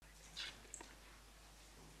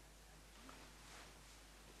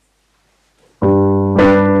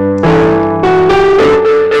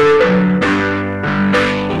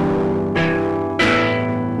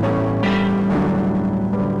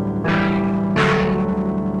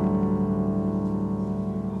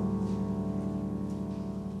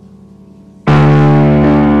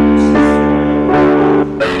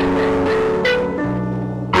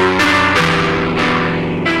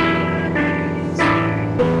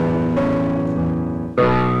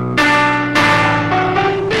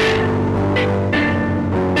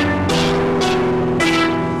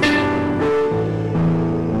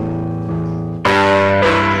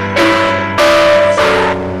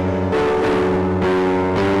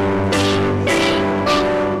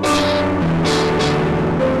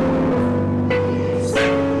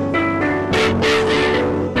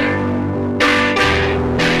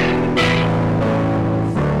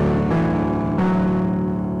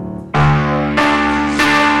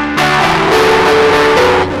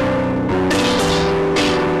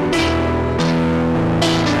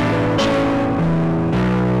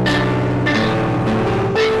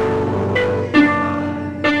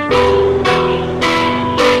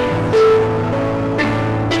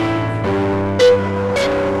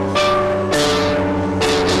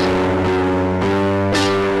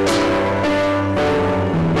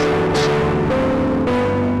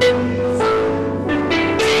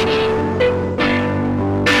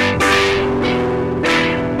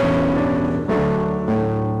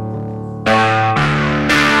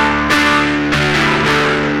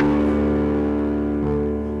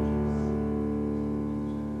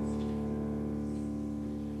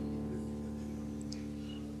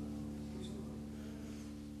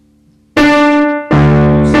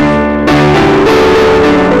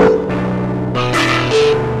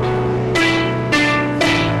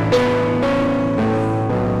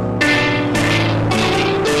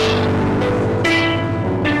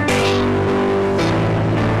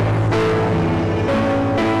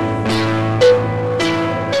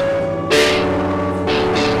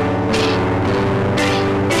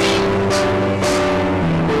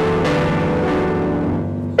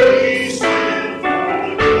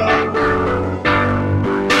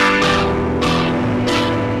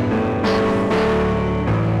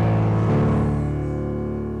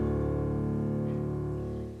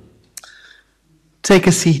take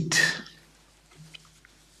a seat.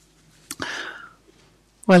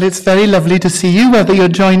 Well, it's very lovely to see you, whether you're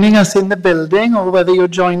joining us in the building or whether you're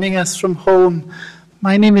joining us from home.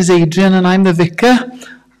 My name is Adrian and I'm the vicar,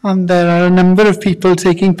 and there are a number of people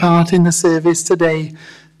taking part in the service today.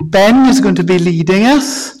 Ben is going to be leading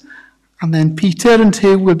us, and then Peter and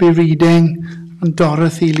Hugh will be reading, and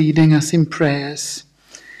Dorothy leading us in prayers.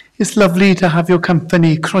 It's lovely to have your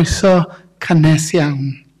company. Croeso cynnes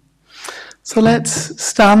iawn. So let's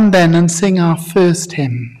stand then and sing our first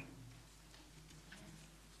hymn.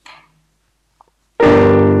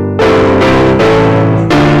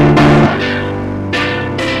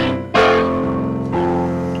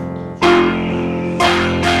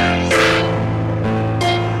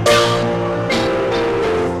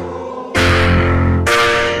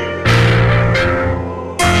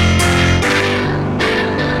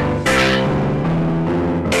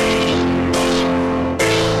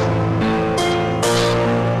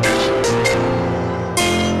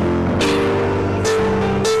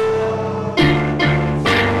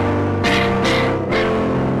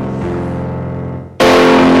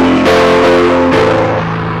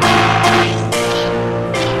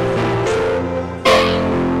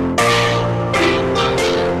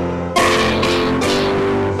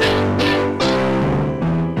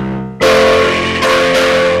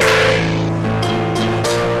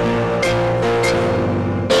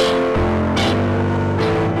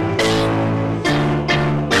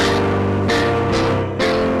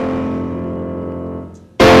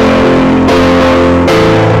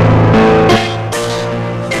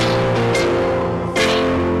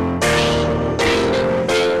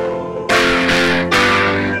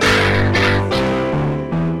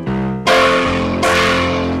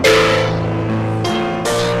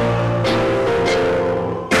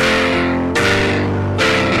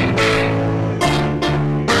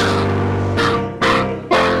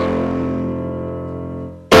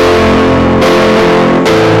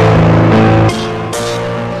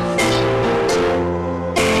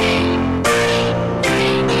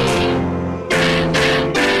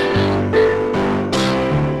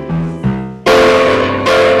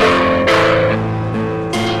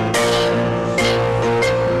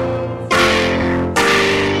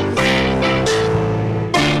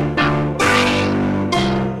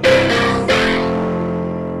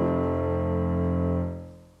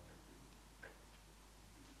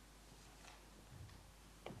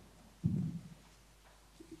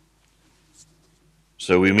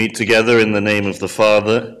 So we meet together in the name of the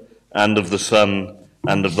Father, and of the Son,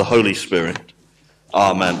 and of the Holy Spirit.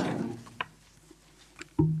 Amen.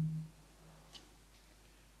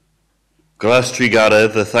 Gras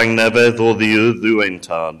trigaredd y thangnefedd o ddiwdd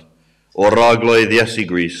ddwyntad, o ragloedd Iesu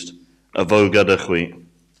Grist, a fo gyda chwi,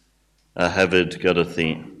 a hefyd gyda thi.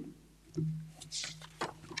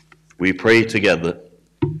 We pray together,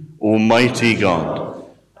 Almighty God,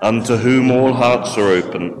 unto whom all hearts are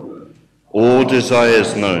open, all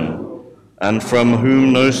desires known, and from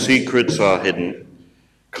whom no secrets are hidden,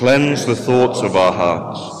 cleanse the thoughts of our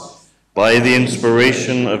hearts by the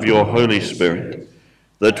inspiration of your Holy Spirit,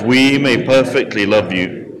 that we may perfectly love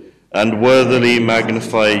you and worthily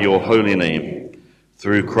magnify your holy name,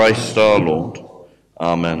 through Christ our Lord.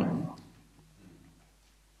 Amen.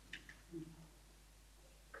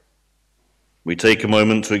 We take a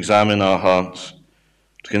moment to examine our hearts,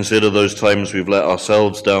 to consider those times we've let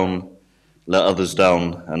ourselves down, let others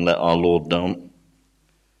down, and let our Lord down.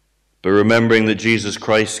 But remembering that Jesus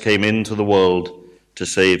Christ came into the world to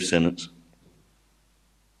save sinners.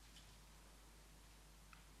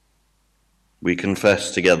 We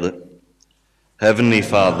confess together, Heavenly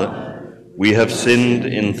Father, we have sinned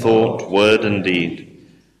in thought, word, and deed,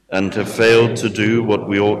 and have failed to do what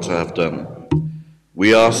we ought to have done.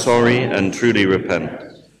 We are sorry and truly repent,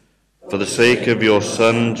 for the sake of your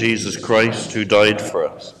Son, Jesus Christ, who died for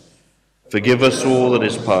us. Forgive us all that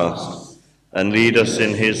is past, and lead us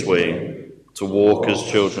in his way to walk as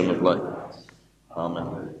children of light.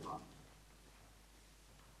 Amen.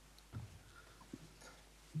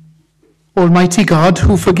 Almighty God,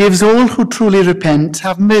 who forgives all who truly repent,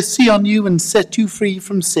 have mercy on you and set you free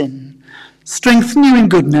from sin, strengthen you in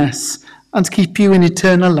goodness, and keep you in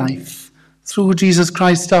eternal life. Through Jesus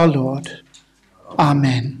Christ our Lord.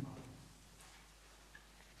 Amen.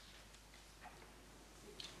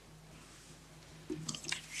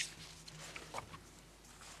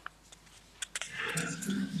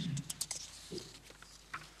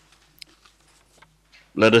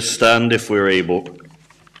 Let us stand, if we're able,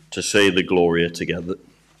 to say the Gloria together.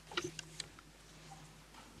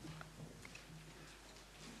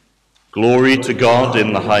 Glory to God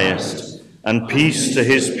in the highest, and peace to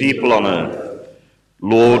his people on earth.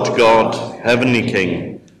 Lord God, heavenly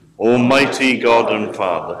King, almighty God and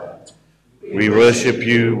Father, we worship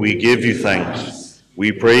you, we give you thanks,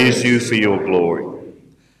 we praise you for your glory.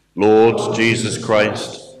 Lord Jesus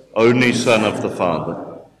Christ, only Son of the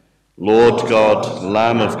Father, Lord God,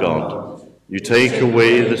 Lamb of God, you take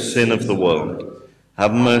away the sin of the world.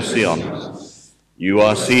 Have mercy on us. You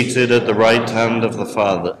are seated at the right hand of the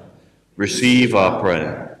Father. Receive our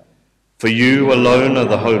prayer. For you alone are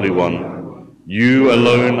the Holy One. You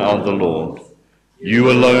alone are the Lord.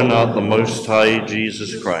 You alone are the Most High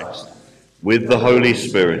Jesus Christ, with the Holy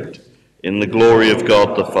Spirit, in the glory of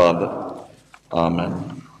God the Father.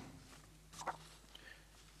 Amen.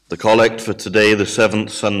 The collect for today, the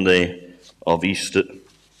seventh Sunday of Easter.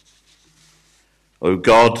 O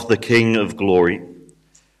God, the King of glory,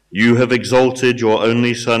 you have exalted your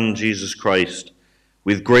only Son, Jesus Christ,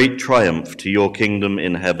 with great triumph to your kingdom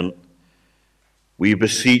in heaven. We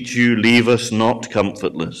beseech you, leave us not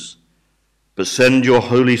comfortless, but send your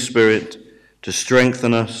Holy Spirit to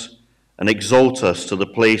strengthen us and exalt us to the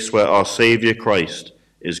place where our Saviour Christ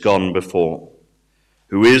is gone before,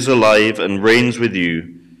 who is alive and reigns with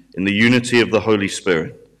you in the unity of the Holy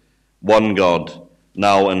Spirit, one God,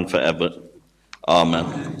 now and forever.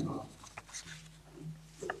 Amen.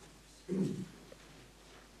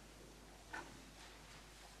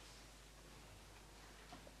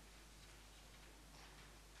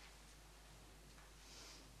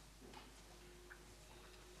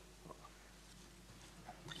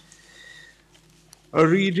 A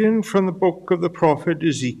reading from the book of the prophet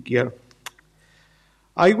Ezekiel.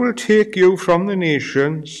 I will take you from the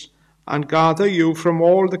nations and gather you from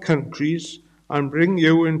all the countries and bring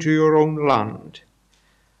you into your own land.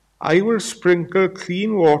 I will sprinkle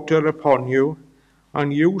clean water upon you,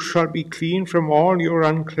 and you shall be clean from all your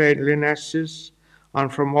uncleanlinesses,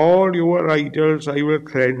 and from all your idols I will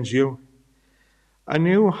cleanse you. A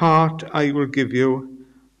new heart I will give you,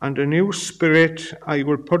 and a new spirit I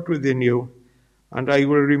will put within you, and I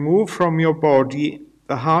will remove from your body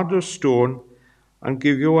the heart of stone, and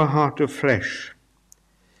give you a heart of flesh.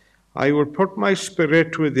 I will put my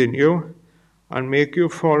spirit within you, and make you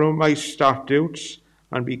follow my statutes,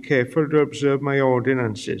 and be careful to observe my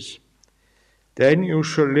ordinances. Then you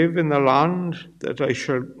shall live in the land that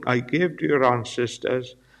I gave to your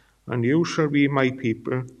ancestors, and you shall be my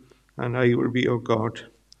people, and I will be your God.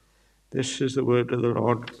 This is the word of the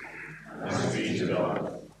Lord. Thanks be to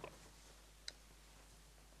God.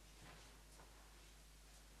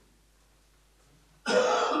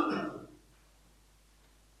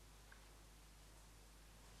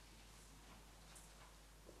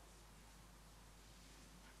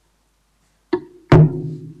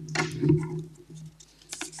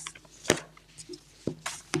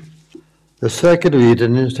 The second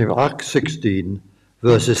reading is from Acts 16,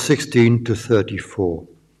 verses 16 to 34.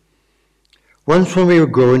 Once when we were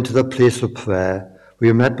going to the place of prayer, we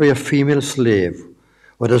were met by a female slave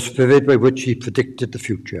with a spirit by which she predicted the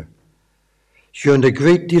future. She earned a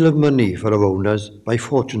great deal of money for her owners by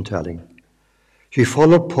fortune-telling. She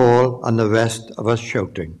followed Paul and the rest of us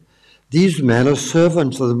shouting, "These men are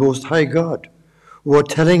servants of the Most High God, who are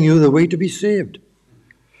telling you the way to be saved."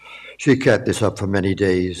 She kept this up for many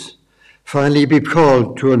days. Finally, he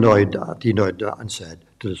called to annoyed her and said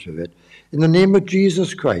to the spirit, "In the name of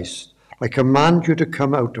Jesus Christ, I command you to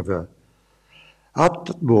come out of her." At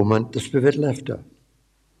that moment, the spirit left her.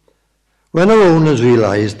 When our owners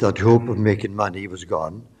realized that hope of making money was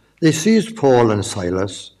gone, they seized Paul and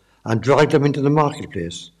Silas and dragged them into the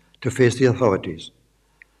marketplace to face the authorities.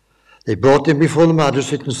 They brought them before the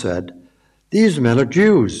magistrate and said, "These men are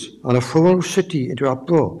Jews and are throwing our city into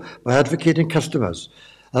uproar by advocating customers,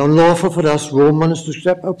 and unlawful for us Romans to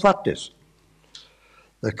accept our practice."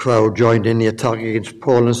 The crowd joined in the attack against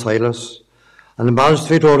Paul and Silas, and the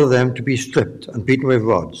magistrate ordered them to be stripped and beaten with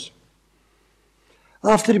rods.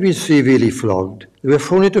 After they'd been severely flogged, they were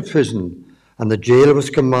thrown into prison, and the jailer was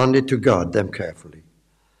commanded to guard them carefully.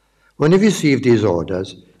 When he received these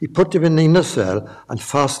orders, he put them in the inner cell and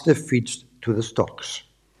fastened their feet to the stocks.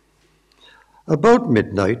 About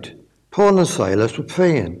midnight, Paul and Silas were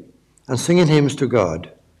praying and singing hymns to God,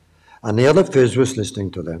 and the other prisoners listening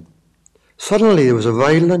to them. Suddenly there was a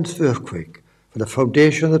violent earthquake, for the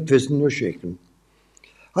foundation of the prison was shaken.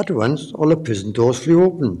 At once all the prison doors flew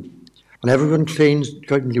open, and everyone came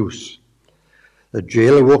loose. The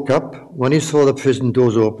jailer woke up. When he saw the prison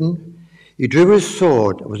doors open, he drew his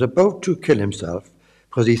sword and was about to kill himself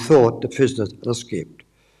because he thought the prisoners had escaped.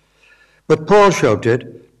 But Paul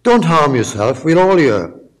shouted, "Don't harm yourself, we're all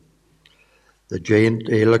here." The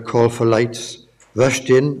jailer called for lights, rushed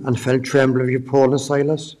in and fell trembling with Paul and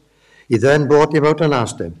Silas. He then brought them out and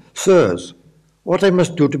asked them, "Sirs, What I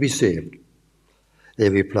must do to be saved?" They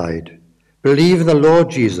replied, "Believe in the Lord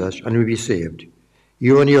Jesus and you will be saved,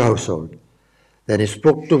 you and your household." Then he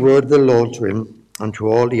spoke the word of the Lord to him and to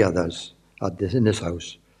all the others in his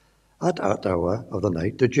house. At that hour of the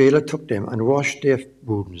night, the jailer took them and washed their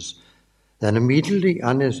wounds. Then immediately he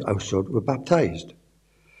and his household were baptized.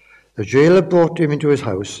 The jailer brought him into his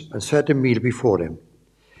house and set a meal before him.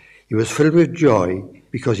 He was filled with joy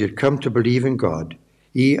because he had come to believe in God,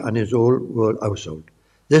 he and his whole household.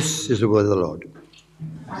 This is the word of the Lord.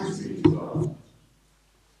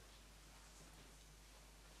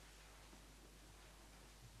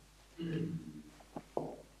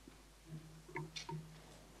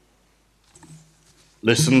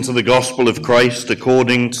 Listen to the gospel of Christ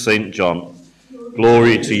according to St. John.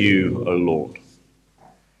 Glory to you, O Lord.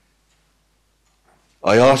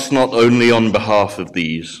 I ask not only on behalf of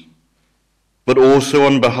these, but also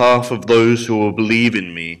on behalf of those who will believe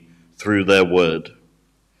in me through their word,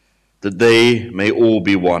 that they may all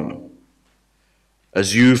be one.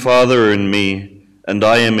 As you, Father, are in me, and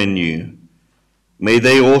I am in you, may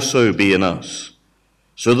they also be in us,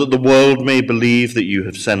 so that the world may believe that you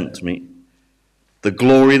have sent me. The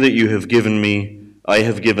glory that you have given me, I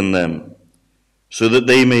have given them, so that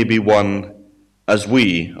they may be one as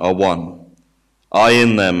we are one, I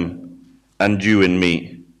in them and you in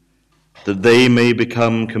me, that they may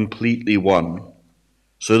become completely one,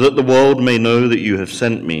 so that the world may know that you have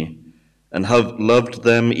sent me and have loved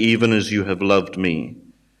them even as you have loved me.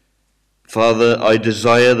 Father, I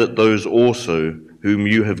desire that those also whom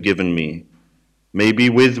you have given me may be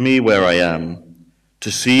with me where I am,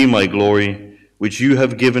 to see my glory, which you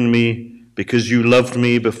have given me because you loved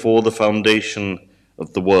me before the foundation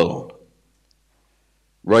of the world.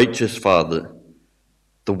 Righteous Father,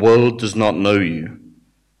 the world does not know you,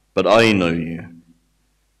 but I know you,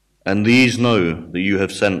 and these know that you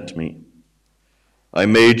have sent me. I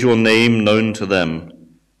made your name known to them,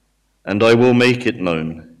 and I will make it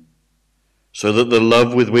known, so that the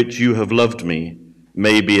love with which you have loved me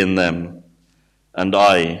may be in them, and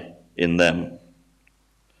I in them.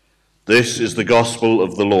 This is the gospel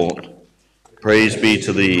of the Lord. Praise be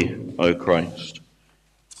to thee, O Christ.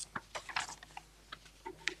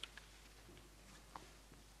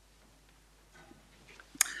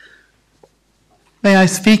 May I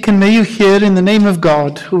speak and may you hear in the name of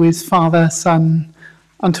God, who is Father, Son,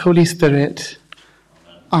 and Holy Spirit.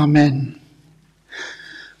 Amen.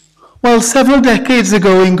 Well, several decades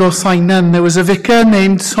ago in Gorseinon, there was a vicar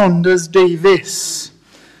named Saunders Davis.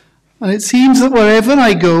 And it seems that wherever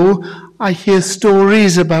I go, I hear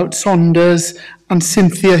stories about Saunders and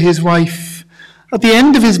Cynthia, his wife. At the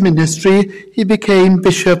end of his ministry, he became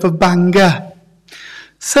Bishop of Bangor.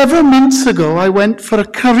 Several months ago, I went for a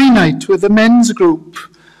curry night with the men's group,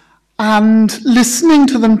 and listening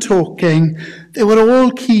to them talking, they were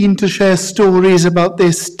all keen to share stories about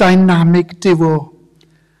this dynamic duo.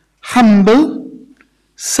 Humble,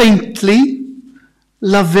 saintly,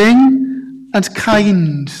 loving, and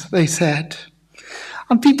kind, they said.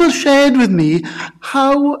 And people shared with me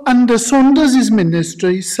how under Saunders'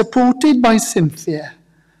 ministry, supported by Cynthia,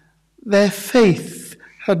 their faith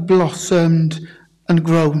had blossomed and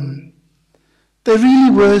grown. They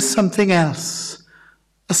really were something else,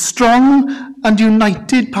 a strong and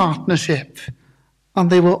united partnership, and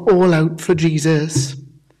they were all out for Jesus.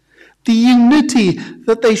 The unity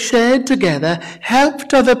that they shared together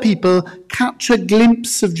helped other people catch a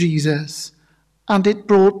glimpse of Jesus, and it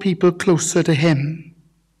brought people closer to him.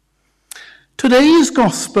 Today's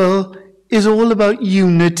gospel is all about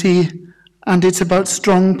unity, and it's about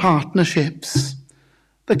strong partnerships.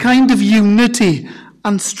 The kind of unity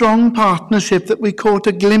and strong partnership that we caught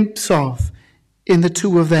a glimpse of in the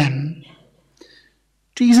two of them.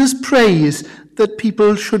 Jesus prays that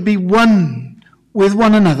people should be one with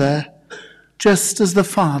one another, just as the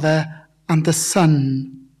Father and the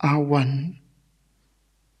Son are one.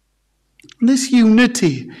 This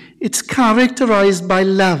unity, it's characterized by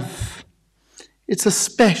love. It's a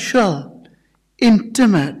special,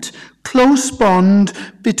 intimate, close bond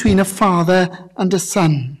between a father and a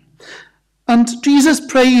son. And Jesus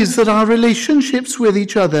prays that our relationships with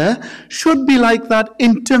each other should be like that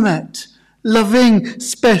intimate, loving,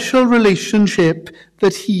 special relationship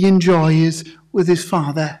that he enjoys with his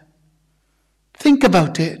Father. Think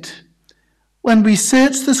about it. When we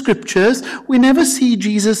search the scriptures, we never see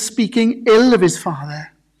Jesus speaking ill of his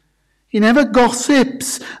Father. He never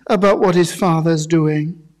gossips about what his Father's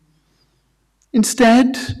doing.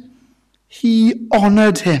 Instead, he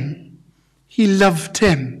honored him, he loved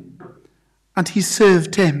him, and he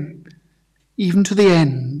served him, even to the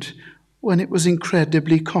end, when it was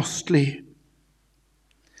incredibly costly.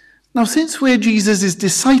 Now, since we're Jesus'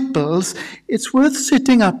 disciples, it's worth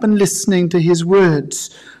sitting up and listening to his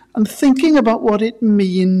words and thinking about what it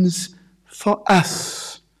means for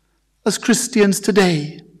us as Christians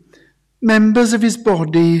today, members of his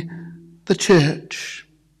body, the church.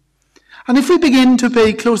 And if we begin to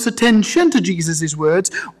pay close attention to Jesus' words,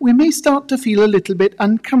 we may start to feel a little bit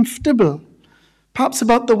uncomfortable, perhaps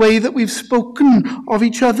about the way that we've spoken of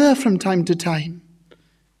each other from time to time,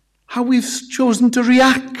 how we've chosen to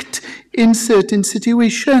react in certain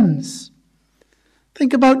situations.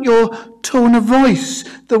 Think about your tone of voice,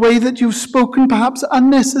 the way that you've spoken perhaps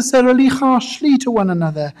unnecessarily harshly to one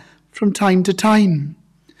another from time to time.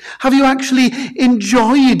 Have you actually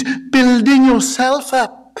enjoyed building yourself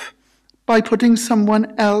up by putting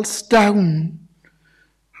someone else down?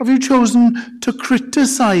 Have you chosen to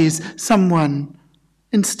criticize someone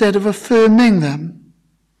instead of affirming them?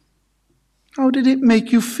 How did it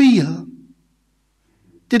make you feel?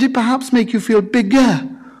 Did it perhaps make you feel bigger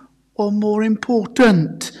or more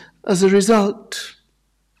important as a result?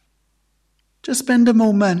 Just spend a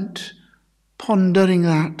moment pondering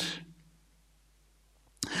that.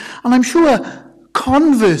 And I'm sure,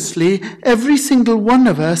 conversely, every single one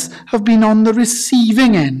of us have been on the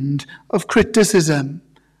receiving end of criticism,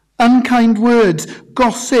 unkind words,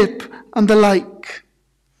 gossip, and the like.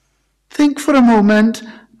 Think for a moment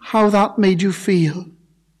how that made you feel.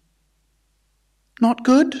 Not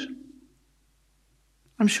good?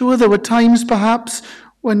 I'm sure there were times perhaps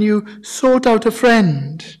when you sought out a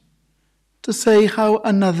friend to say how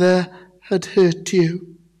another had hurt you.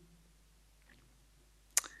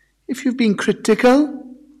 If you've been critical,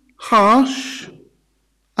 harsh,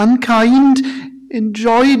 unkind,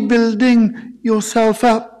 enjoyed building yourself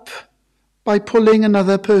up by pulling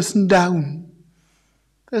another person down,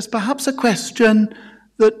 there's perhaps a question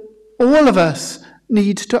that all of us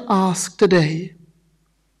need to ask today.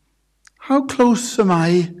 How close am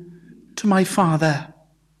I to my Father?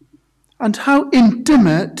 And how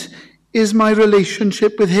intimate is my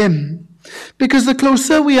relationship with him? Because the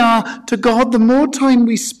closer we are to God, the more time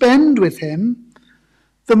we spend with him,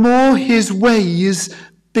 the more his ways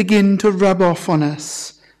begin to rub off on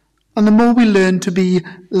us, and the more we learn to be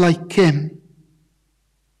like him.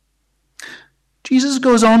 Jesus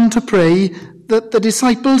goes on to pray that the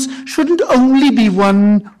disciples shouldn't only be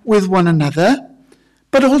one with one another,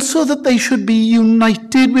 but also that they should be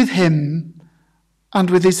united with him and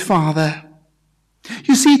with his Father.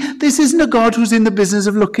 You see, this isn't a God who's in the business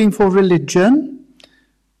of looking for religion,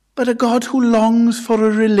 but a God who longs for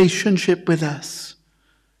a relationship with us,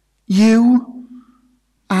 you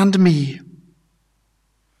and me.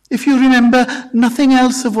 If you remember nothing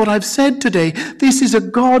else of what I've said today, this is a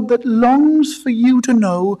God that longs for you to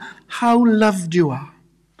know how loved you are,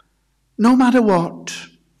 no matter what.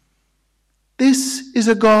 This is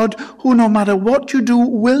a God who, no matter what you do,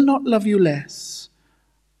 will not love you less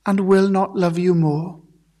and will not love you more.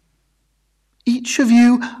 Each of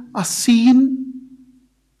you are seen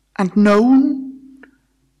and known,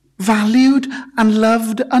 valued and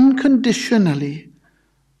loved unconditionally,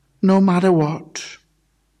 no matter what.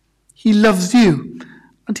 He loves you,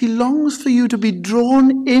 and he longs for you to be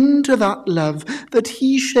drawn into that love that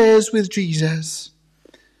he shares with Jesus,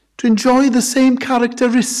 to enjoy the same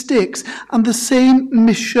characteristics and the same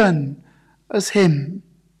mission as him.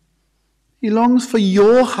 He longs for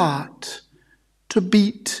your heart to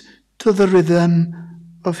beat to the rhythm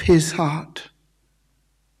of his heart.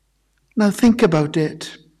 Now think about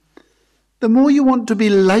it. The more you want to be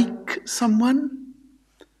like someone,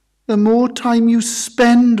 the more time you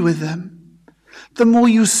spend with them, the more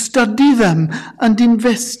you study them and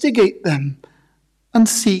investigate them and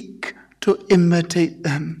seek to imitate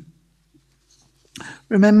them.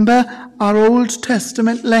 Remember our Old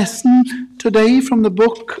Testament lesson today from the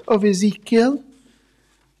book of Ezekiel?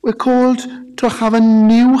 We're called to have a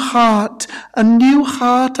new heart. A new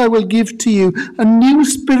heart I will give to you. A new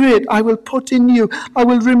spirit I will put in you. I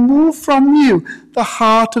will remove from you the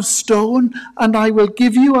heart of stone, and I will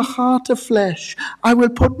give you a heart of flesh. I will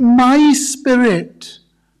put my spirit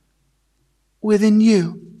within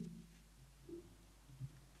you.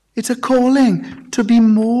 It's a calling to be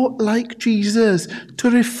more like Jesus, to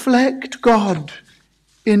reflect God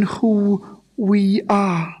in who we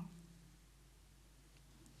are.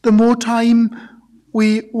 The more time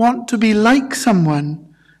we want to be like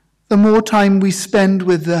someone, the more time we spend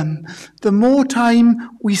with them, the more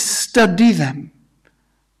time we study them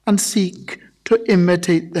and seek to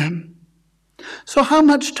imitate them. So how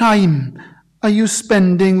much time are you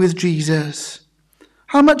spending with Jesus?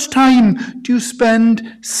 How much time do you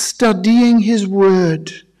spend studying his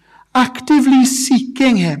word, actively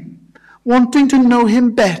seeking him, wanting to know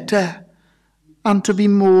him better and to be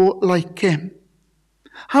more like him?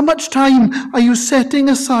 How much time are you setting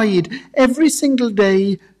aside every single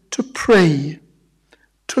day to pray,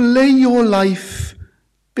 to lay your life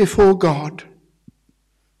before God?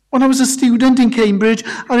 When I was a student in Cambridge,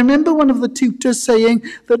 I remember one of the tutors saying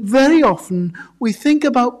that very often we think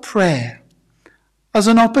about prayer as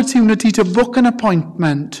an opportunity to book an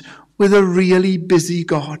appointment with a really busy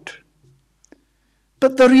God.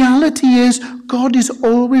 But the reality is, God is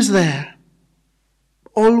always there,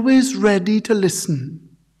 always ready to listen.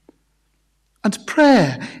 And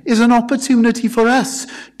prayer is an opportunity for us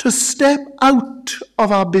to step out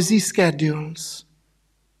of our busy schedules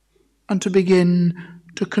and to begin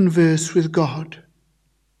to converse with God,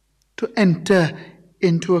 to enter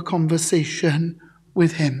into a conversation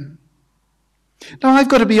with him. Now, I've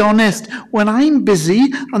got to be honest, when I'm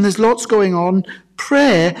busy and there's lots going on,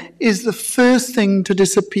 prayer is the first thing to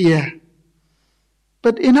disappear.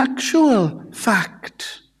 But in actual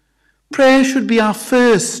fact, prayer should be our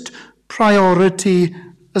first priority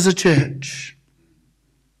as a church.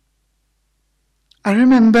 I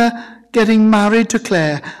remember getting married to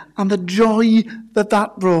Claire and the joy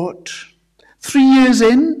that brought. 3 years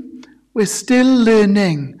in, we're still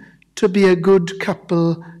learning to be a good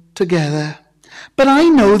couple together. But I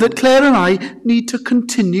know that Claire and I need to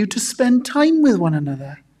continue to spend time with one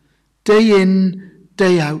another, day in,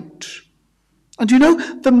 day out. And you know,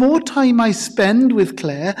 the more time I spend with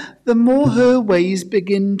Claire, the more her ways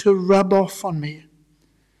begin to rub off on me.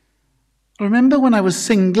 I remember when I was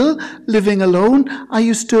single, living alone, I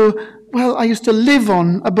used to live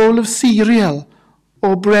on a bowl of cereal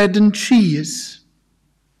or bread and cheese.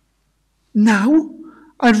 Now,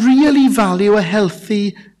 I really value a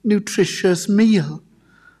healthy, nutritious meal.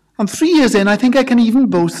 And 3 years in, I think I can even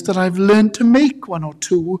boast that I've learned to make one or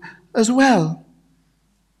two as well.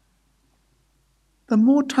 The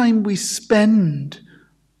more time we spend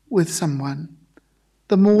with someone,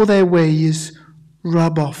 the more their ways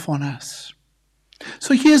rub off on us.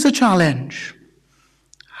 So here's a challenge.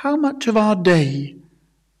 How much of our day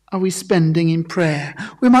are we spending in prayer?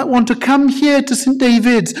 We might want to come here to St.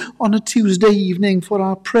 David's on a Tuesday evening for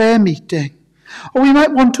our prayer meeting. Or we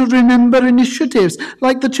might want to remember initiatives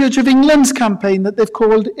like the Church of England's campaign that they've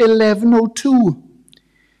called 1102.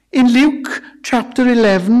 In Luke chapter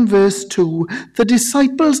 11, verse 2, the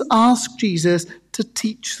disciples asked Jesus to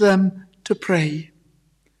teach them to pray.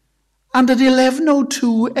 And at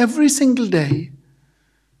 11:02 every single day,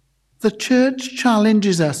 the church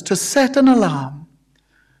challenges us to set an alarm,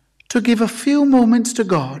 to give a few moments to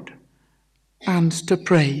God, and to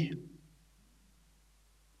pray.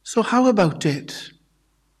 So how about it?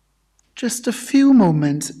 Just a few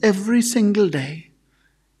moments every single day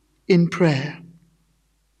in prayer.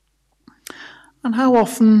 And how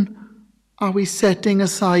often are we setting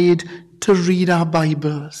aside to read our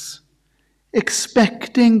Bibles,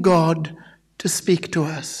 expecting God to speak to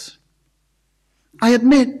us? I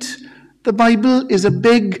admit the Bible is a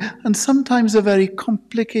big and sometimes a very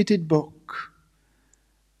complicated book,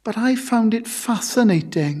 but I found it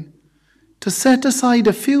fascinating to set aside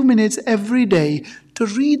a few minutes every day to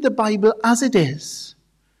read the Bible as it is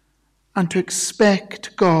and to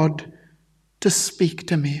expect God to speak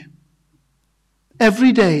to me.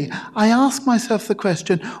 Every day, I ask myself the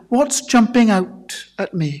question, what's jumping out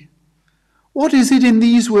at me? What is it in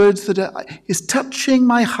these words that is touching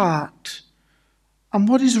my heart? And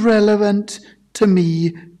what is relevant to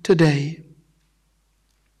me today?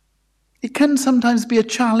 It can sometimes be a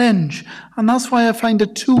challenge, and that's why I find a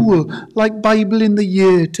tool like Bible in the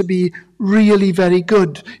Year to be really very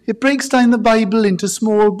good. It breaks down the Bible into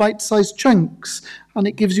small bite-sized chunks, and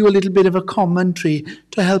it gives you a little bit of a commentary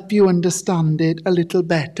to help you understand it a little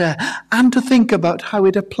better and to think about how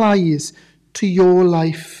it applies to your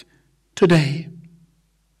life today.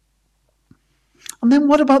 And then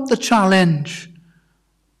what about the challenge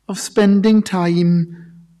of spending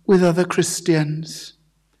time with other Christians?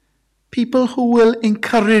 People who will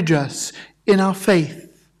encourage us in our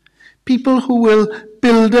faith. People who will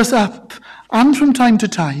build us up. And from time to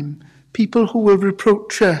time, people who will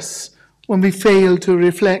reproach us when we fail to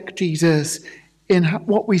reflect Jesus in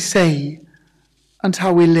what we say and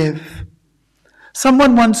how we live.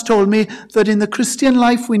 Someone once told me that in the Christian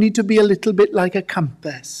life we need to be a little bit like a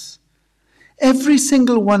compass. Every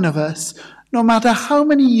single one of us, no matter how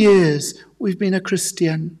many years we've been a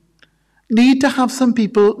Christian, need to have some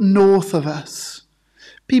people north of us,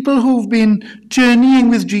 people who've been journeying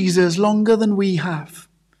with Jesus longer than we have,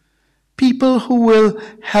 people who will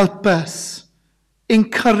help us,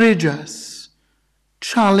 encourage us,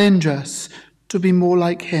 challenge us to be more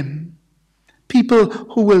like him, people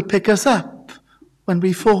who will pick us up when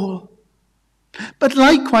we fall. But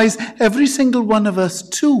likewise, every single one of us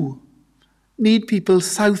too need people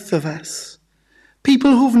south of us,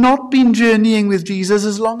 people who've not been journeying with Jesus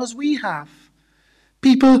as long as we have,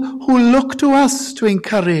 people who look to us to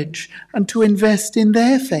encourage and to invest in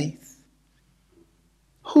their faith.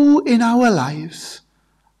 Who in our lives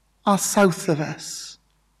are south of us?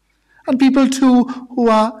 And people too who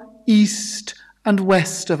are east and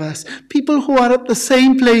west of us, people who are at the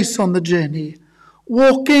same place on the journey,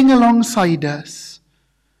 walking alongside us,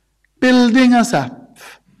 building us up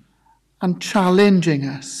and challenging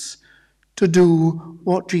us to do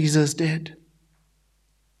what Jesus did.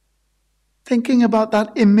 Thinking about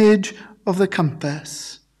that image of the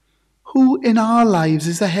compass, who in our lives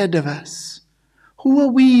is ahead of us? Who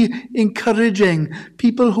are we encouraging,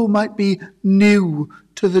 people who might be new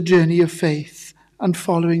to the journey of faith and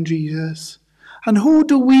following Jesus? And who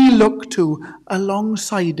do we look to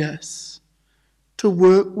alongside us to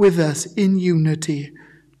work with us in unity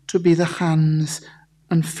to be the hands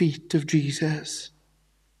and feet of Jesus?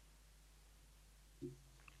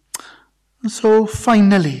 And so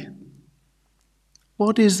finally,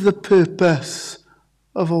 what is the purpose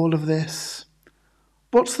of all of this?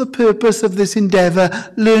 What's the purpose of this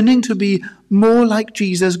endeavour, learning to be more like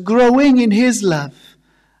Jesus, growing in his love,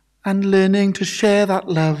 and learning to share that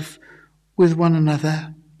love with one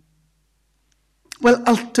another? Well,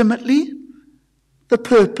 ultimately, the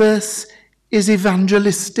purpose is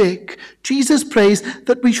evangelistic. Jesus prays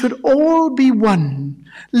that we should all be one,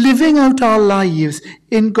 living out our lives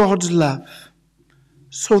in God's love,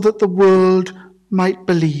 so that the world might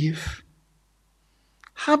believe.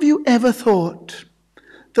 Have you ever thought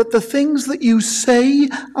that the things that you say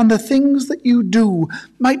and the things that you do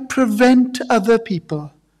might prevent other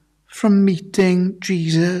people from meeting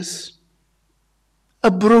Jesus? A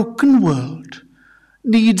broken world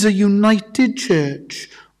needs a united church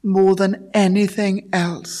more than anything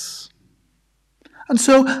else. And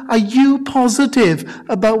so, are you positive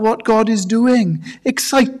about what God is doing?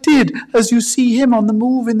 Excited as you see him on the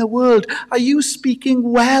move in the world? Are you speaking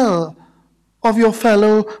well of your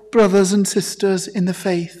fellow brothers and sisters in the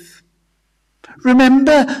faith?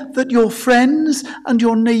 Remember that your friends and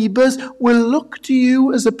your neighbours will look to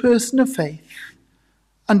you as a person of faith,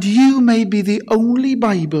 and you may be the only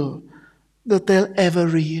Bible that they'll ever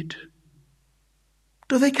read.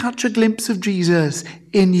 Do they catch a glimpse of Jesus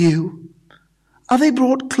in you? Are they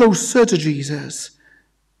brought closer to Jesus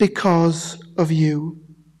because of you?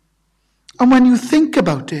 And when you think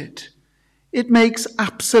about it, it makes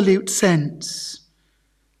absolute sense.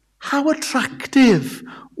 How attractive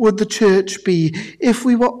would the church be if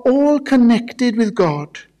we were all connected with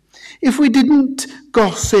God? If we didn't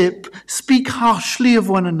gossip, speak harshly of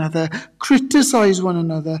one another, criticize one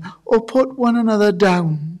another, or put one another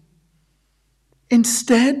down.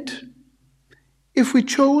 Instead, if we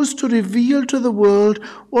chose to reveal to the world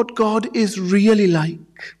what God is really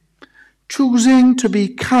like, choosing to be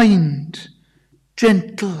kind,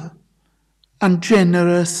 gentle, and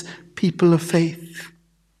generous people of faith.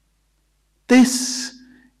 This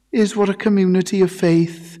is what a community of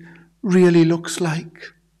faith really looks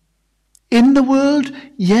like. In the world,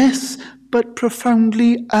 yes, but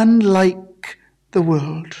profoundly unlike the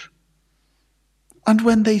world. And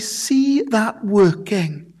when they see that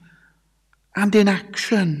working and in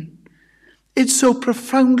action, it's so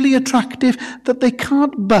profoundly attractive that they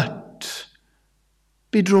can't but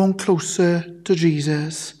be drawn closer to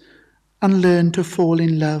Jesus and learn to fall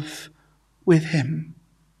in love with him.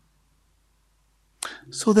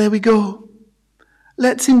 So there we go.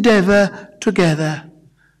 Let's endeavour together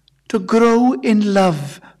to grow in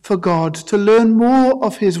love for God, to learn more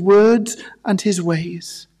of his words and his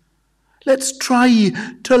ways. Let's try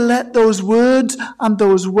to let those words and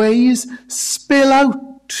those ways spill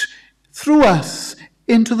out through us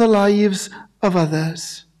into the lives of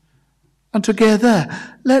others. And together,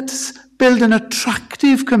 let's build an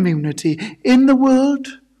attractive community in the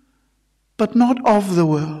world, but not of the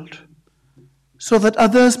world, so that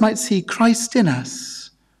others might see Christ in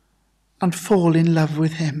us and fall in love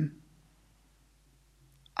with him.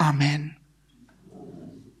 Amen.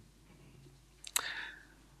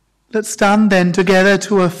 Let's stand then together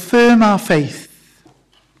to affirm our faith.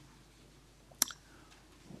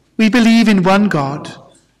 We believe in one God,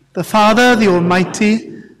 the Father, the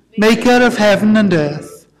Almighty, maker of heaven and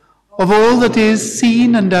earth, of all that is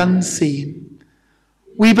seen and unseen.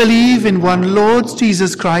 We believe in one Lord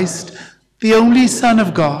Jesus Christ, the only Son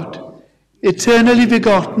of God, eternally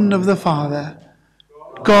begotten of the Father,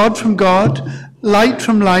 God from God, light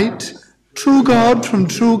from light, true God from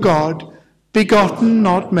true God, begotten,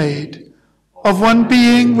 not made, of one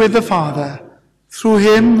being with the Father. Through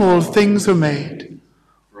him all things were made.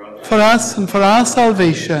 For us and for our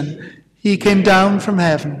salvation, he came down from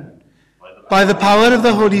heaven. By the power of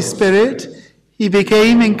the Holy Spirit, he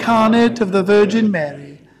became incarnate of the Virgin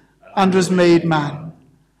Mary and was made man.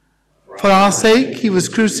 For our sake, he was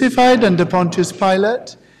crucified under Pontius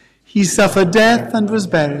Pilate. He suffered death and was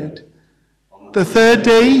buried. The third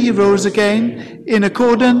day he rose again in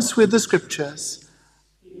accordance with the Scriptures.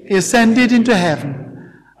 He ascended into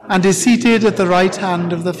heaven and is seated at the right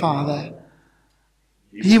hand of the Father.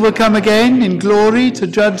 He will come again in glory to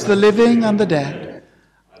judge the living and the dead,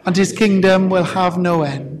 and his kingdom will have no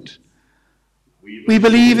end. We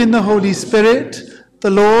believe in the Holy Spirit, the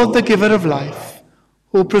Lord, the giver of life,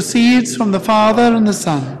 who proceeds from the Father and the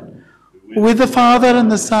Son, who with the Father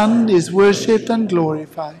and the Son is worshipped and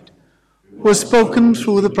glorified, who has spoken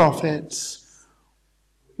through the prophets.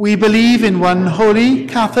 We believe in one holy,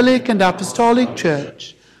 Catholic and Apostolic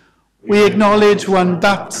Church. We acknowledge one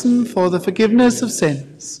baptism for the forgiveness of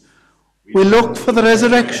sins. We look for the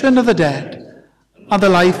resurrection of the dead and the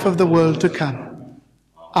life of the world to come.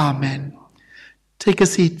 Amen. Take a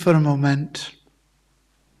seat for a moment.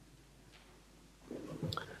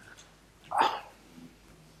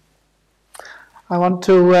 I want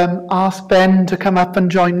to ask Ben to come up and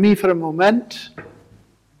join me for a moment.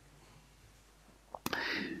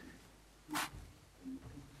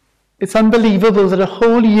 It's unbelievable that a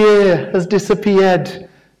whole year has disappeared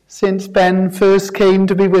since Ben first came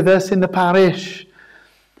to be with us in the parish.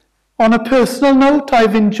 On a personal note,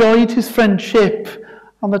 I've enjoyed his friendship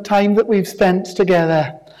and the time that we've spent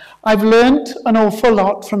together. I've learnt an awful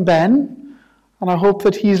lot from Ben, and I hope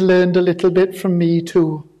that he's learned a little bit from me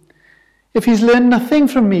too. If he's learned nothing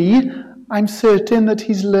from me, I'm certain that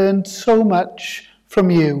he's learned so much from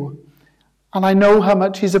you. And I know how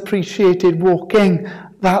much he's appreciated walking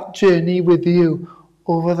that journey with you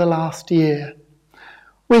over the last year.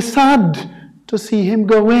 We're sad to see him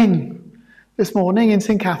going. This morning in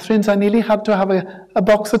St. Catherine's, I nearly had to have a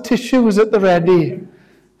box of tissues at the ready,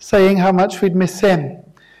 saying how much we'd miss him.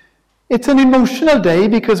 It's an emotional day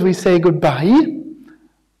because we say goodbye,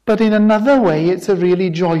 but in another way, it's a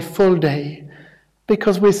really joyful day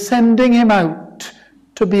because we're sending him out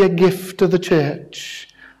to be a gift to the church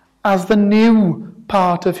as the new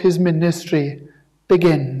part of his ministry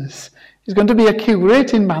begins. He's going to be a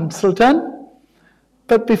curate in Manselton,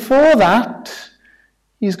 but before that,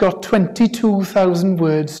 he's got 22,000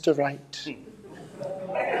 words to write.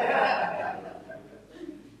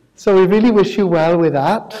 So we really wish you well with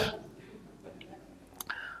that.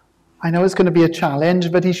 I know it's going to be a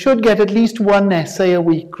challenge, but he should get at least one essay a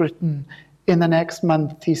week written in the next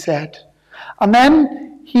month, he said. And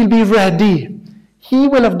then he'll be ready. He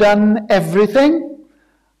will have done everything,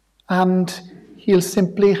 and he'll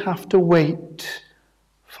simply have to wait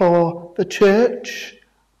for the church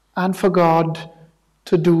and for God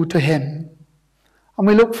to do to him. And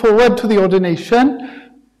we look forward to the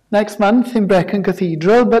ordination next month in Brecon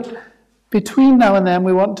Cathedral, but between now and then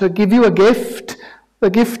we want to give you a gift, the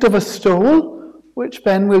gift of a stole, which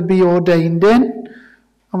Ben will be ordained in,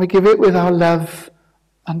 and we give it with our love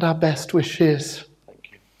and our best wishes. Thank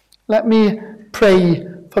you. Let me pray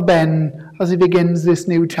for Ben as he begins this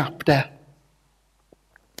new chapter.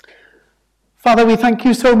 Father, we thank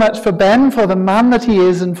you so much for Ben, for the man that he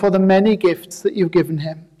is, and for the many gifts that you've given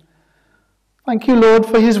him. Thank you, Lord,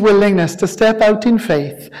 for his willingness to step out in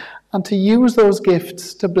faith and to use those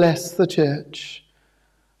gifts to bless the church.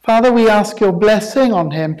 Father, we ask your blessing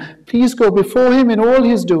on him. Please go before him in all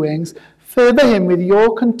his doings. Further him with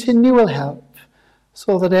your continual help,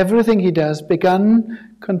 so that everything he does,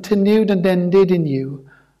 begun, continued, and ended in you,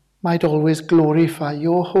 might always glorify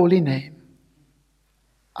your holy name.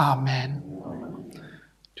 Amen.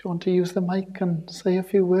 Do you want to use the mic and say a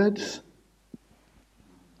few words?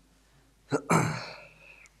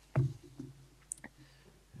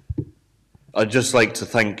 I'd just like to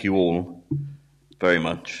thank you all very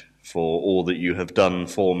much for all that you have done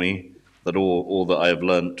for me, that all that I have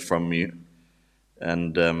learnt from you.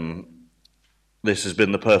 And this has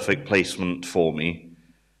been the perfect placement for me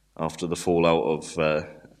after the fallout of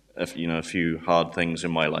a few hard things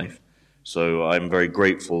in my life. So I'm very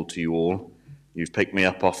grateful to you all. You've picked me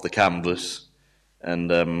up off the canvas, and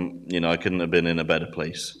I couldn't have been in a better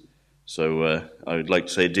place. So I would like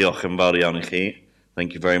to say diolch yn fawr iawn I chi.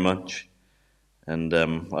 Thank you very much. And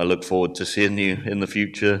I look forward to seeing you in the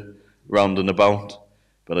future, round and about.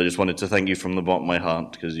 But I just wanted to thank you from the bottom of my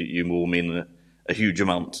heart, because you all mean a huge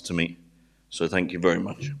amount to me. So thank you very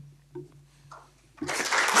much. And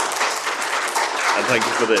thank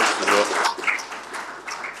you for this as well.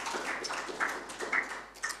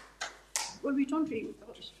 Well, don't really,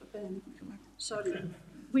 sorry,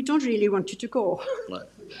 we don't really want you to go. No.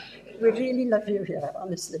 We really love you here,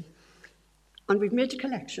 honestly. And we've made a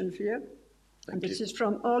collection for you. Thank This you. is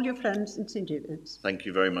from all your friends in St. David's. Thank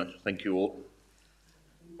you very much. Thank you all.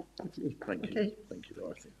 Lovely. Thank you. Okay. Thank you,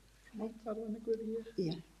 Dorothy.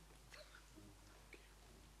 Yeah.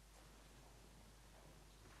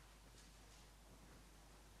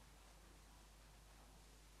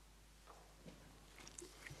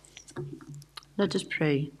 Let us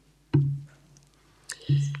pray.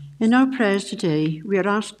 In our prayers today, we are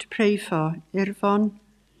asked to pray for Irfon,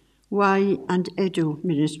 Y and Edu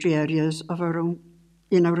ministry areas of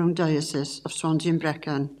in our own diocese of Swansea and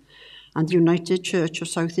Brecon and the United Church of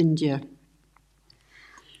South India.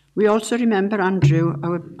 We also remember Andrew,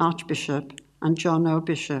 our Archbishop, and John, our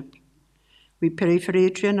Bishop. We pray for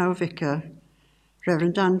Adrian, our Vicar,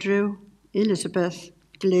 Reverend Andrew, Elizabeth,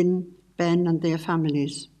 Glyn, Ben and their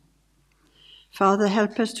families. Father,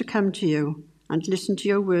 help us to come to you and listen to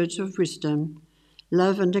your words of wisdom,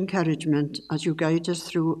 love and encouragement as you guide us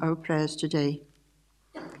through our prayers today.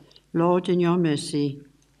 Lord, in your mercy,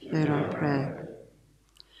 hear our prayer.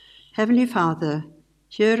 Heavenly Father,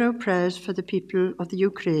 hear our prayers for the people of the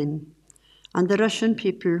Ukraine and the Russian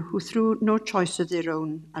people who, through no choice of their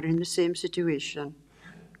own, are in the same situation.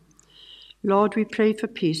 Lord, we pray for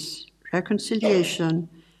peace, reconciliation,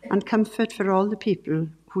 and comfort for all the people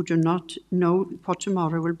who do not know what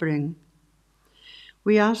tomorrow will bring.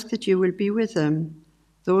 We ask that you will be with them,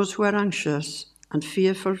 those who are anxious and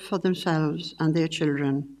fearful for themselves and their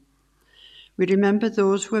children. We remember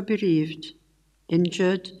those who are bereaved,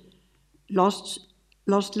 injured, lost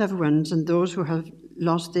loved ones, and those who have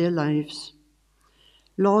lost their lives.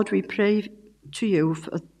 Lord, we pray to you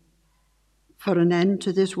for an end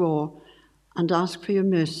to this war and ask for your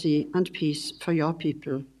mercy and peace for your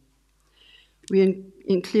people. We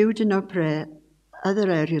include in our prayer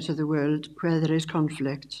other areas of the world where there is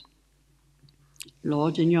conflict.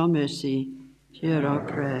 Lord, in your mercy, hear our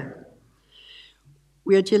prayer.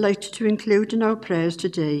 We are delighted to include in our prayers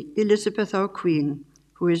today Elizabeth, our Queen,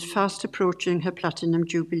 who is fast approaching her Platinum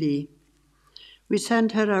Jubilee. We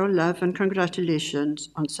send her our love and congratulations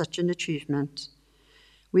on such an achievement.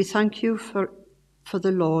 We thank you for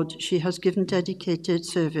the Lord she has given dedicated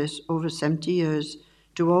service over 70 years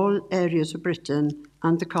to all areas of Britain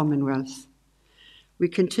and the Commonwealth. We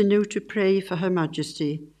continue to pray for Her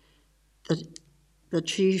Majesty that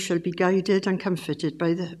she shall be guided and comforted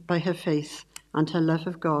by her faith and her love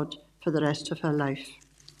of God for the rest of her life.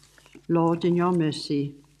 Lord, in your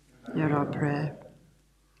mercy, hear our prayer.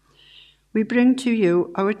 We bring to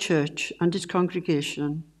you our church and its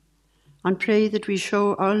congregation and pray that we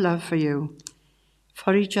show our love for you,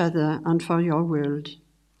 for each other and for your world.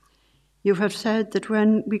 You have said that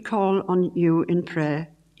when we call on you in prayer,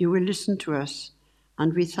 you will listen to us,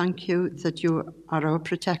 and we thank you that you are our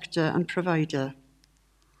protector and provider.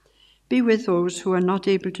 Be with those who are not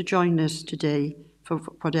able to join us today for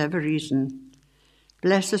whatever reason.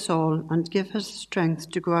 Bless us all and give us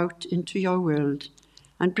strength to go out into your world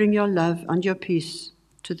and bring your love and your peace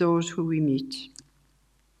to those who we meet.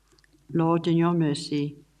 Lord, in your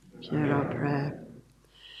mercy, hear our prayer.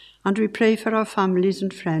 And we pray for our families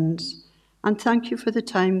and friends and thank you for the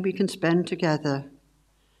time we can spend together.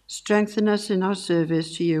 Strengthen us in our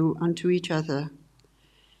service to you and to each other.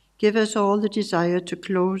 Give us all the desire to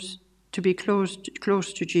be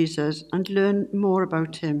close to Jesus and learn more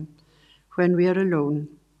about him when we are alone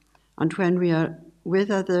and when we are with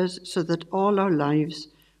others, so that all our lives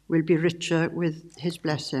will be richer with his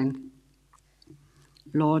blessing.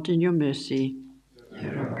 Lord, in your mercy,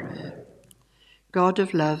 hear our prayer. God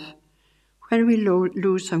of love, when we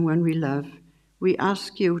lose someone we love, we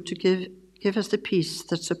ask you to give us the peace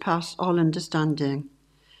that surpasses all understanding.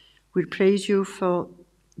 We praise you for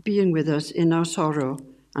being with us in our sorrow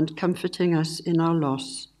and comforting us in our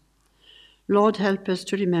loss. Lord, help us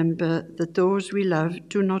to remember that those we love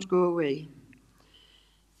do not go away.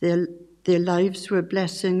 Their lives were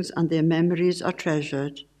blessings and their memories are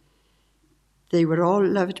treasured. They were all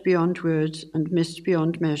loved beyond words and missed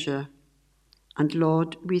beyond measure. And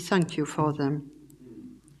Lord, we thank you for them.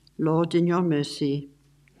 Lord, in your mercy,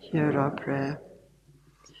 hear our prayer.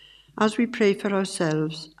 As we pray for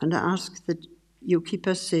ourselves and ask that you keep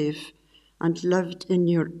us safe and loved in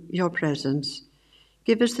your presence,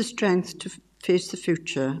 give us the strength to face the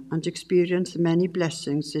future and experience the many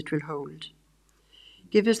blessings it will hold.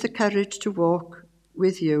 Give us the courage to walk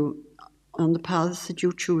with you on the paths that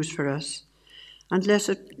you choose for us, and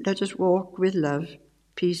let us walk with love,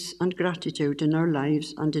 peace and gratitude in our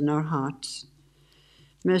lives and in our hearts.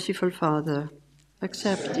 Merciful Father,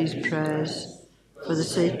 accept these prayers for the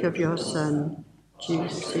sake of your Son,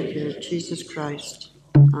 Saviour Jesus Christ.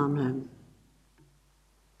 Amen.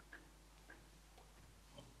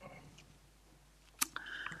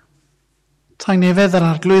 Tangnefedd yr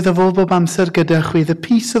arglwydd o fod bob amser gyda chwi. The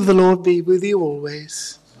peace of the Lord be with you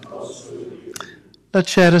always.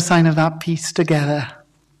 Let's share a sign of that peace together.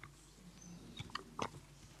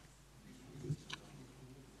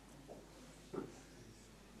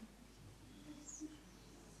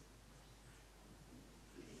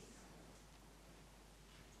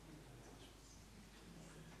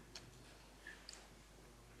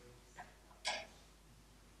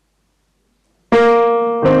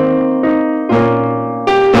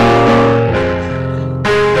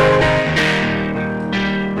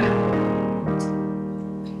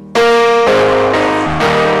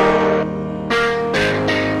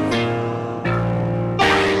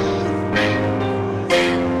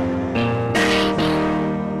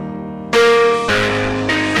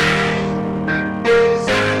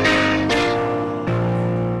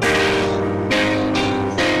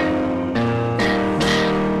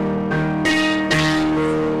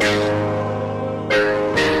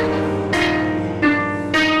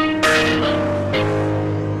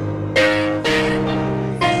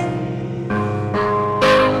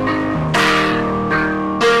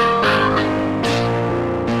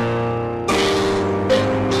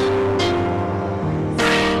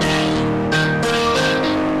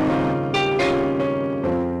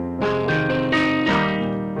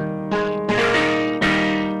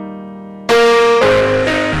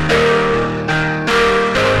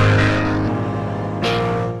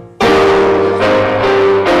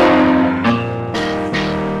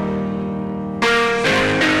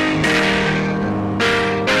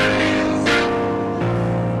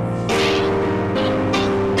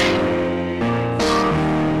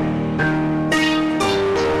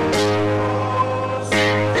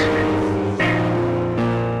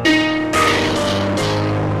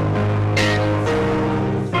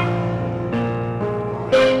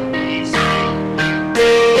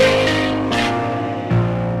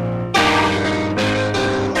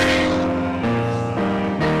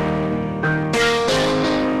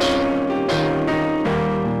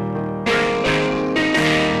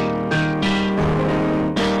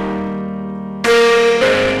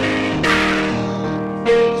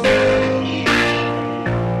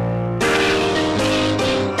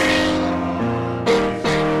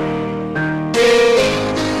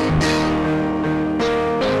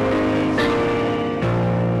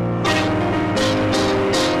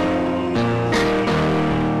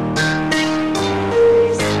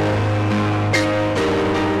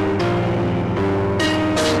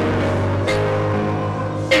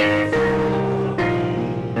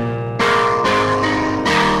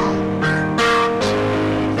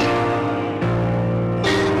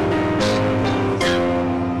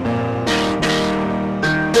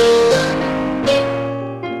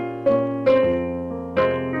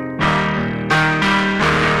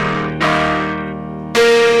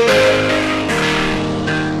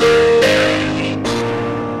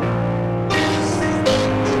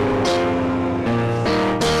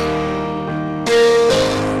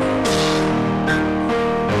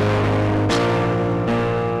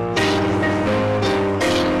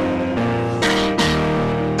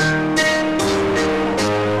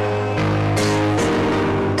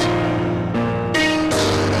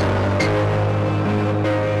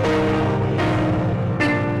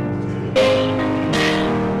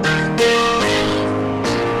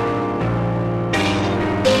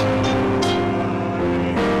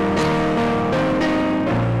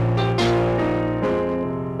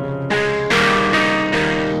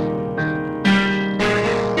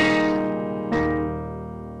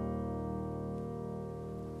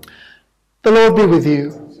 The Lord be with you.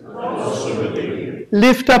 Also with you.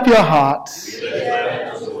 Lift up your hearts.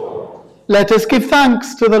 Let us give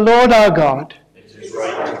thanks to the Lord our God. It is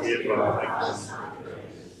right to give our thanks.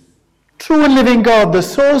 True and living God, the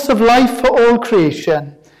source of life for all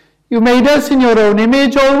creation, you made us in your own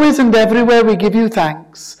image. Always and everywhere we give you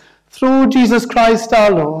thanks. Through Jesus Christ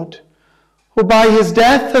our Lord, who by his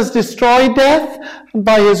death has destroyed death, and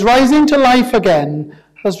by his rising to life again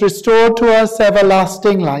has restored to us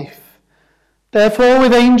everlasting life. Therefore,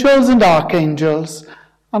 with angels and archangels,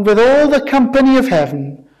 and with all the company of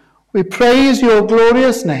heaven, we praise your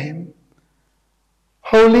glorious name.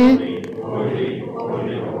 Holy, Holy,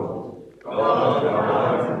 holy Lord, God of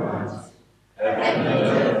our commands, heaven and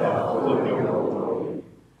earth are full of your glory.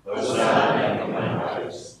 Hosanna in the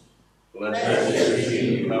highest. Blessed is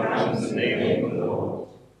he who comes in the name of the Lord.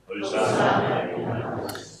 Hosanna in the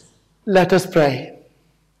highest. let us pray.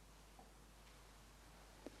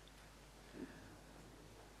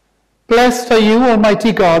 Blessed are you,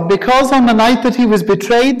 Almighty God, because on the night that he was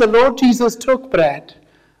betrayed, the Lord Jesus took bread,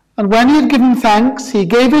 and when he had given thanks, he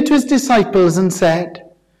gave it to his disciples and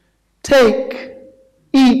said, "Take,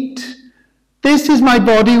 eat, this is my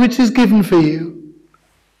body which is given for you.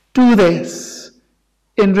 Do this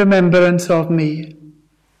in remembrance of me."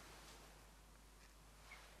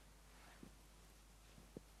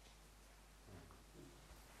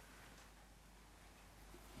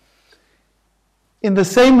 In the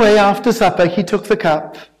same way, after supper, he took the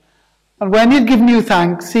cup, and when he had given you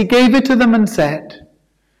thanks, he gave it to them and said,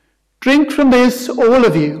 "Drink from this, all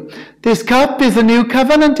of you. This cup is the new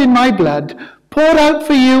covenant in my blood, poured out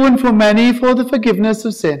for you and for many for the forgiveness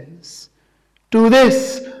of sins. Do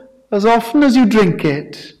this as often as you drink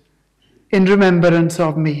it in remembrance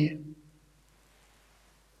of me."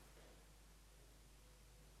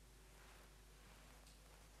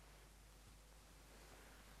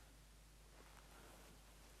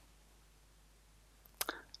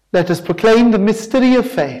 Let us proclaim the mystery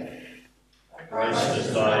of faith. Christ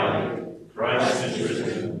is died, Christ is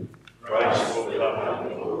risen, Christ will come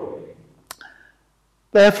in glory.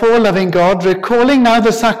 Therefore, loving God, recalling now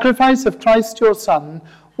the sacrifice of Christ your Son,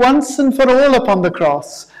 once and for all upon the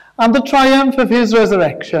cross, and the triumph of his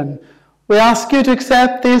resurrection, we ask you to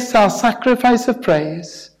accept this our sacrifice of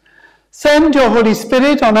praise. Send your Holy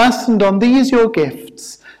Spirit on us and on these your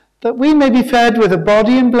gifts, that we may be fed with the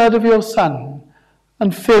body and blood of your Son,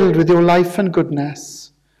 and filled with your life and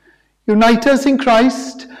goodness. Unite us in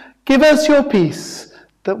Christ, give us your peace,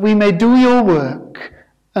 that we may do your work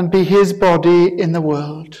and be his body in the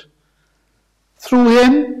world. Through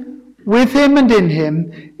him, with him and in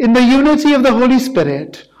him, in the unity of the Holy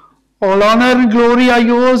Spirit, all honour and glory are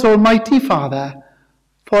yours, Almighty Father,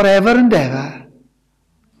 forever and ever.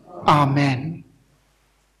 Amen.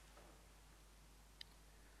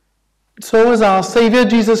 So as our Saviour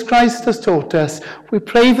Jesus Christ has taught us, we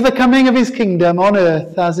pray for the coming of his kingdom on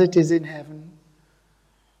earth as it is in heaven.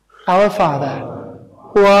 Our Father,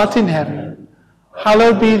 who art in heaven,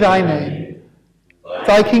 hallowed be thy name.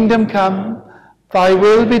 Thy kingdom come, thy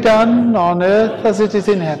will be done on earth as it is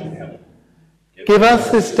in heaven. Give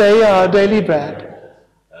us this day our daily bread,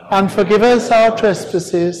 and forgive us our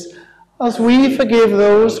trespasses, as we forgive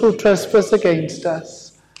those who trespass against us.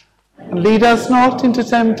 And lead us not into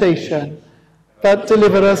temptation, but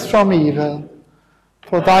deliver us from evil.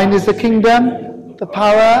 For thine is the kingdom, the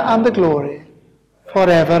power, and the glory,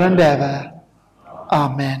 forever and ever.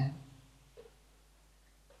 Amen.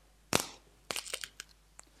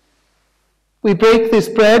 We break this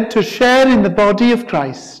bread to share in the body of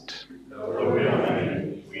Christ. Though we are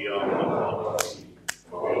many, we are one body,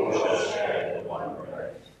 for we all share the one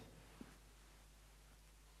bread.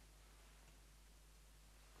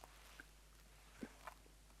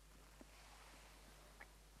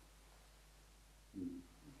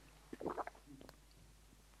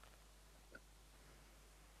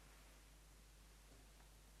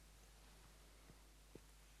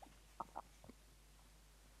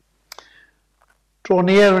 Draw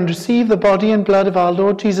near and receive the body and blood of our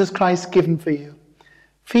Lord Jesus Christ given for you.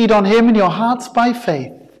 Feed on him in your hearts by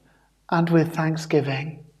faith and with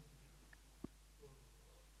thanksgiving.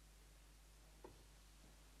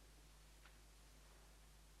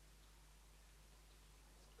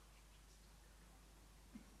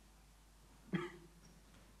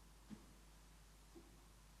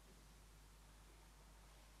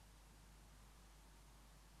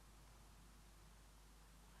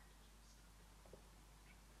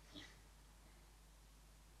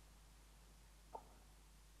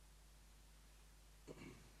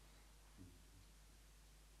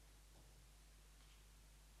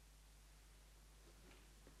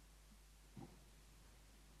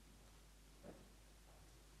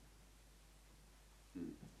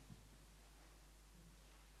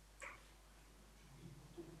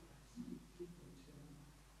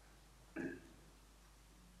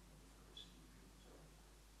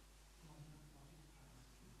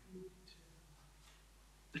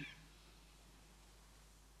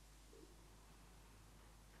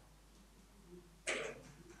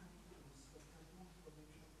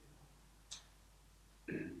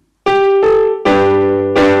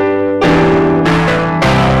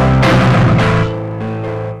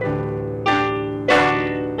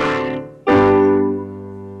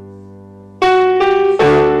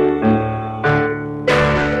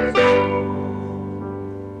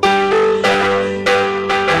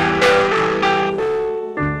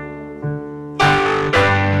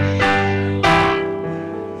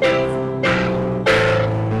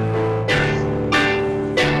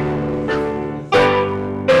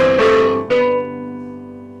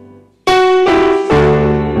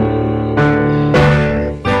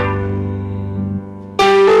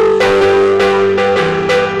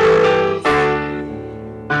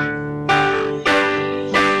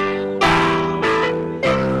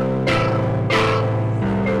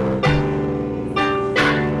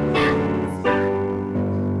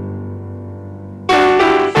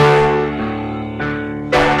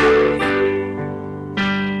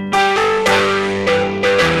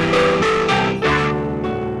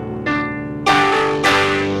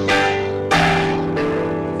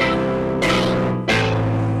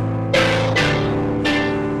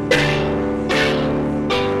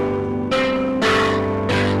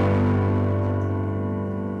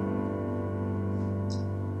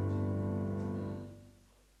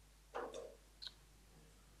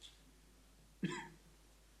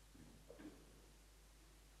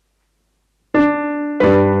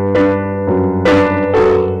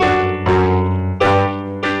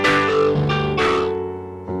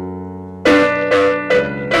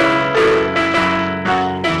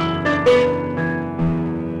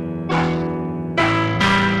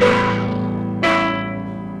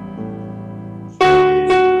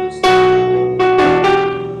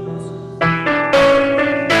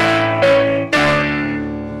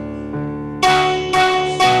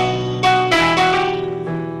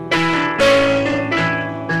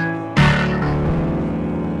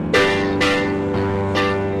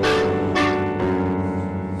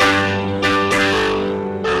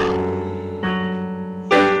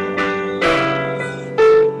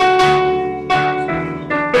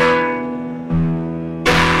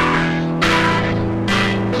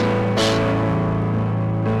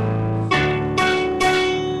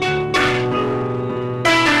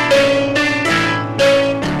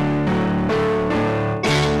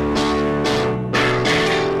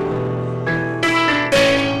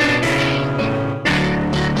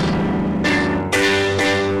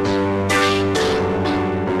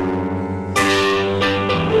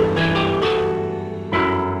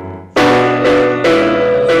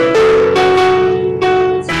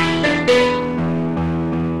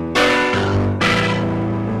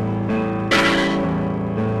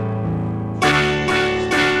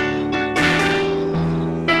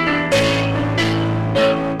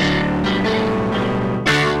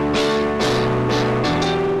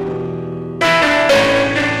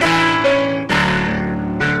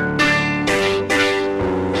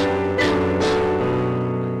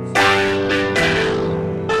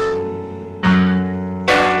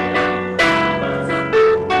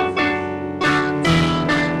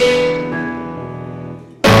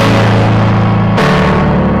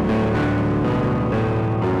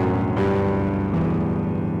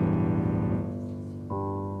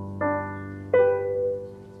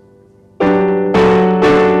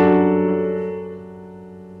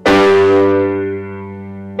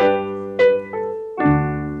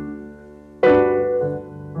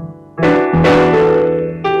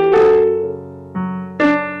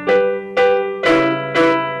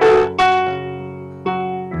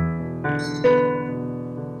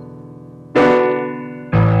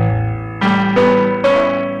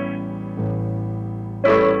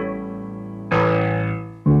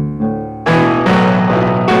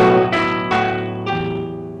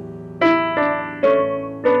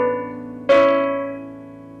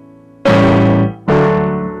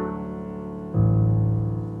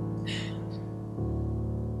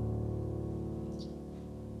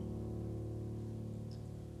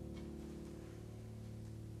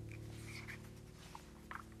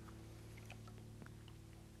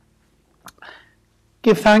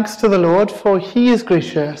 Give thanks to the Lord, for he is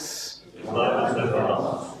gracious.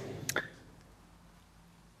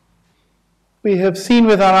 We have seen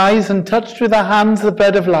with our eyes and touched with our hands the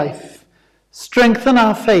bread of life. Strengthen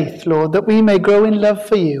our faith, Lord, that we may grow in love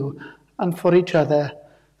for you and for each other.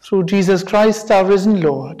 Through Jesus Christ, our risen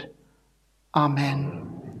Lord.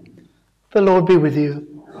 Amen. The Lord be with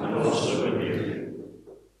you. And also with you.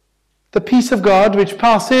 The peace of God, which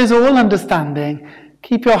passes all understanding,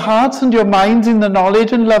 keep your hearts and your minds in the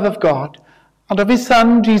knowledge and love of God and of his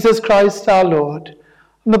Son, Jesus Christ our Lord.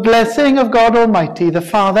 And the blessing of God Almighty, the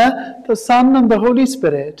Father, the Son, and the Holy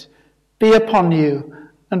Spirit be upon you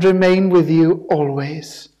and remain with you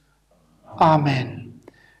always. Amen.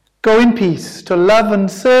 Go in peace to love and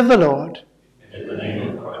serve the Lord. In the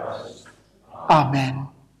name of Christ. Amen.